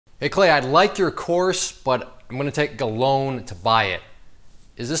Hey Clay, I'd like your course, but I'm going to take a loan to buy it.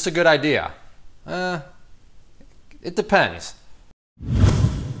 Is this a good idea? It depends.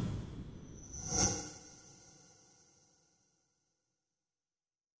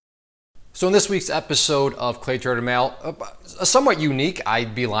 So in this week's episode of ClayTrader Mail, somewhat unique.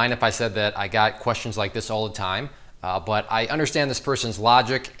 I'd be lying if I said that I got questions like this all the time. But I understand this person's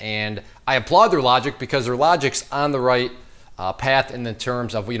logic, and I applaud their logic because their logic's on the right path in the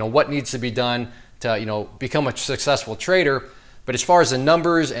terms of what needs to be done to become a successful trader. But as far as the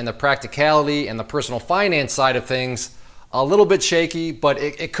numbers and the practicality and the personal finance side of things, a little bit shaky, but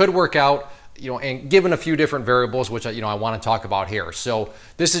it could work out. And given a few different variables, which I want to talk about here. So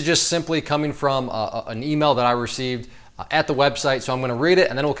this is just simply coming from an email that I received at the website. So I'm going to read it,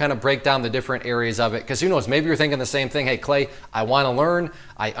 and then we'll kind of break down the different areas of it. Because who knows, maybe you're thinking the same thing. Hey, Clay, I want to learn.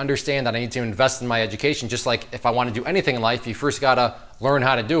 I understand that I need to invest in my education. Just like if I want to do anything in life, you first got to learn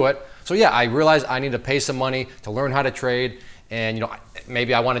how to do it. So yeah, I realize I need to pay some money to learn how to trade. And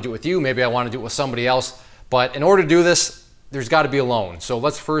maybe I want to do it with you. Maybe I want to do it with somebody else. But in order to do this, there's got to be a loan. So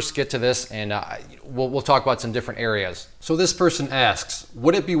let's first get to this, and we'll talk about some different areas. So this person asks,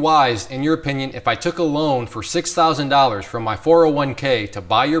 would it be wise, in your opinion, if I took a loan for $6,000 from my 401k to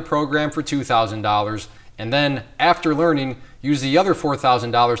buy your program for $2,000, and then after learning, use the other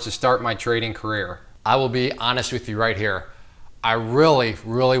 $4,000 to start my trading career? I will be honest with you right here. I really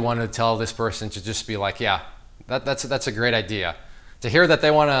wanted to tell this person to just be like, yeah, that's a great idea. To hear that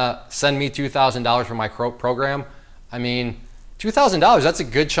they want to send me $2,000 for my program, I mean, $2,000, that's a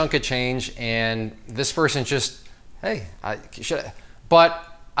good chunk of change, and this person just, hey,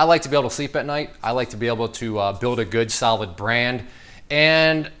 but I like to be able to sleep at night. I like to be able to build a good, solid brand.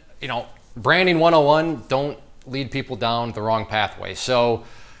 And, branding 101, don't lead people down the wrong pathway. So,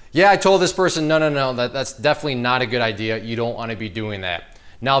 yeah, I told this person, no, that's definitely not a good idea. You don't want to be doing that.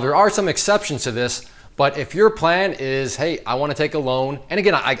 Now, there are some exceptions to this, but if your plan is, hey, I want to take a loan, and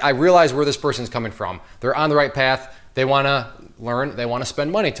again, I realize where this person's coming from. They're on the right path. They want to learn. They want to spend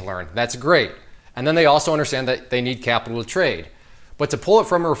money to learn. That's great. And then they also understand that they need capital to trade. But to pull it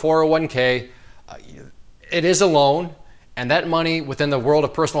from her 401k, it is a loan, and that money within the world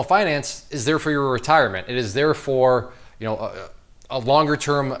of personal finance is there for your retirement. It is there for a longer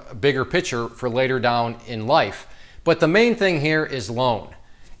term, bigger picture for later down in life. But the main thing here is loan.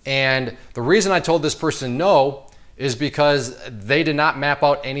 And the reason I told this person no is because they did not map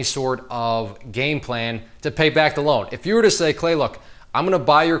out any sort of game plan to pay back the loan. If you were to say, Clay, look, I'm going to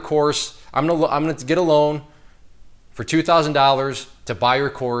buy your course. I'm going to get a loan for $2,000 to buy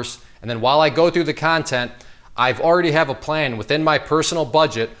your course. And then while I go through the content, I've already have a plan within my personal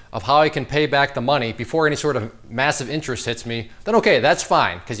budget of how I can pay back the money before any sort of massive interest hits me. Then okay, that's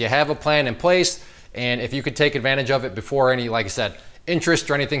fine, because you have a plan in place. And if you could take advantage of it before any, like I said, interest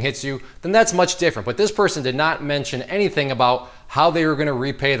or anything hits you, then that's much different. But this person did not mention anything about how they were going to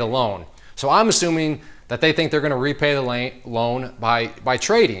repay the loan. So I'm assuming that they think they're going to repay the loan by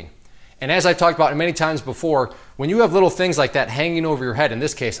trading. And as I talked about many times before, when you have little things like that hanging over your head, in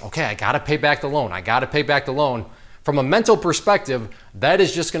this case, okay, I got to pay back the loan. I got to pay back the loan. From a mental perspective, that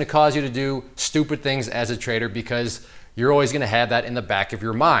is just going to cause you to do stupid things as a trader, because you're always going to have that in the back of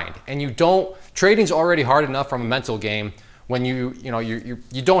your mind. And trading's already hard enough from a mental game when you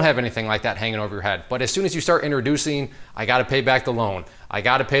don't have anything like that hanging over your head. But as soon as you start introducing, I got to pay back the loan, I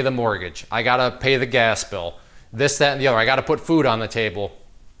got to pay the mortgage, I got to pay the gas bill, this, that, and the other, I got to put food on the table,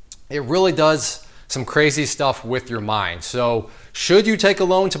 it really does some crazy stuff with your mind. So should you take a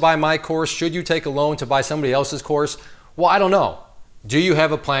loan to buy my course? Should you take a loan to buy somebody else's course? Well, I don't know. Do you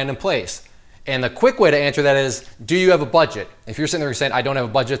have a plan in place? And the quick way to answer that is, do you have a budget? If you're sitting there saying, I don't have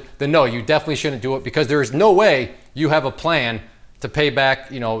a budget, then no, you definitely shouldn't do it, because there is no way you have a plan to pay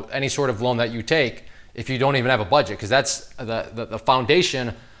back any sort of loan that you take if you don't even have a budget, because that's the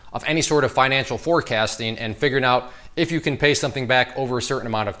foundation of any sort of financial forecasting and figuring out if you can pay something back over a certain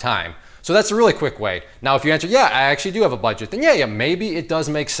amount of time. So that's a really quick way. Now, if you answer, yeah, I actually do have a budget, then yeah, maybe it does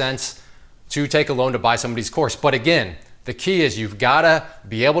make sense to take a loan to buy somebody's course. But again, the key is you've got to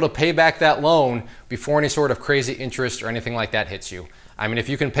be able to pay back that loan before any sort of crazy interest or anything like that hits you. I mean, if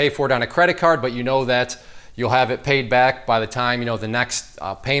you can pay for it on a credit card, but you know that you'll have it paid back by the time the next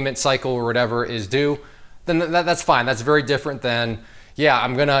payment cycle or whatever is due, then that's fine. That's very different than, yeah,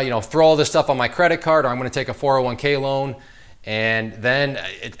 I'm gonna throw all this stuff on my credit card, or I'm gonna take a 401k loan, and then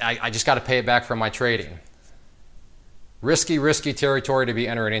I just got to pay it back from my trading. Risky territory to be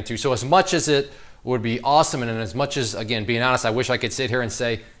entering into. So as much as it would be awesome, and as much as, again, being honest, I wish I could sit here and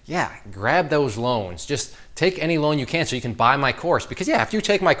say, yeah, grab those loans. Just take any loan you can so you can buy my course. Because yeah, if you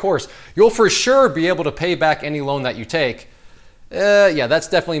take my course, you'll for sure be able to pay back any loan that you take. Yeah, that's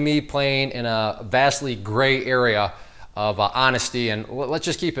definitely me playing in a vastly gray area of honesty, and let's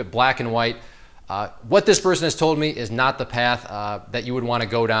just keep it black and white. What this person has told me is not the path that you would want to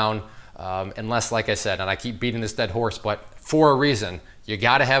go down, unless, like I said, and I keep beating this dead horse, but for a reason. You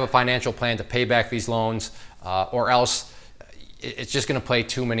got to have a financial plan to pay back these loans, or else it's just going to play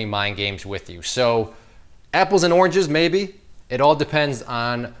too many mind games with you. So apples and oranges, maybe. It all depends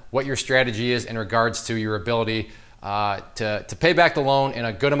on what your strategy is in regards to your ability to pay back the loan in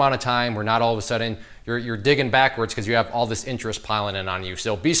a good amount of time, where not all of a sudden you're digging backwards because you have all this interest piling in on you.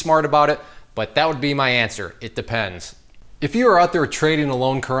 So be smart about it, but that would be my answer. It depends. If you are out there trading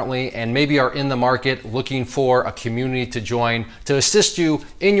alone currently and maybe are in the market looking for a community to join to assist you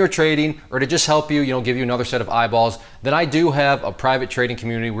in your trading, or to just help you, give you another set of eyeballs, then I do have a private trading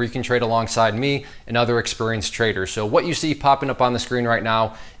community where you can trade alongside me and other experienced traders. So what you see popping up on the screen right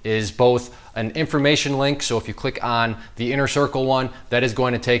now is both an information link. So if you click on the inner circle one, that is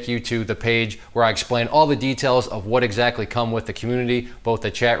going to take you to the page where I explain all the details of what exactly come with the community, both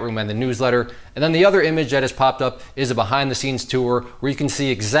the chat room and the newsletter. And then the other image that has popped up is a behind the scenes tour where you can see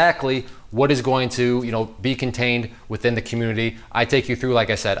exactly what is going to be contained within the community. I take you through, like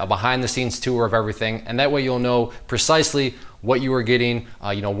I said, a behind the scenes tour of everything, and that way you'll know precisely what you are getting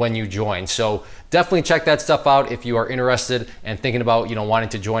when you join. So definitely check that stuff out if you are interested and thinking about wanting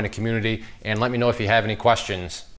to join a community, and let me know if you have any questions.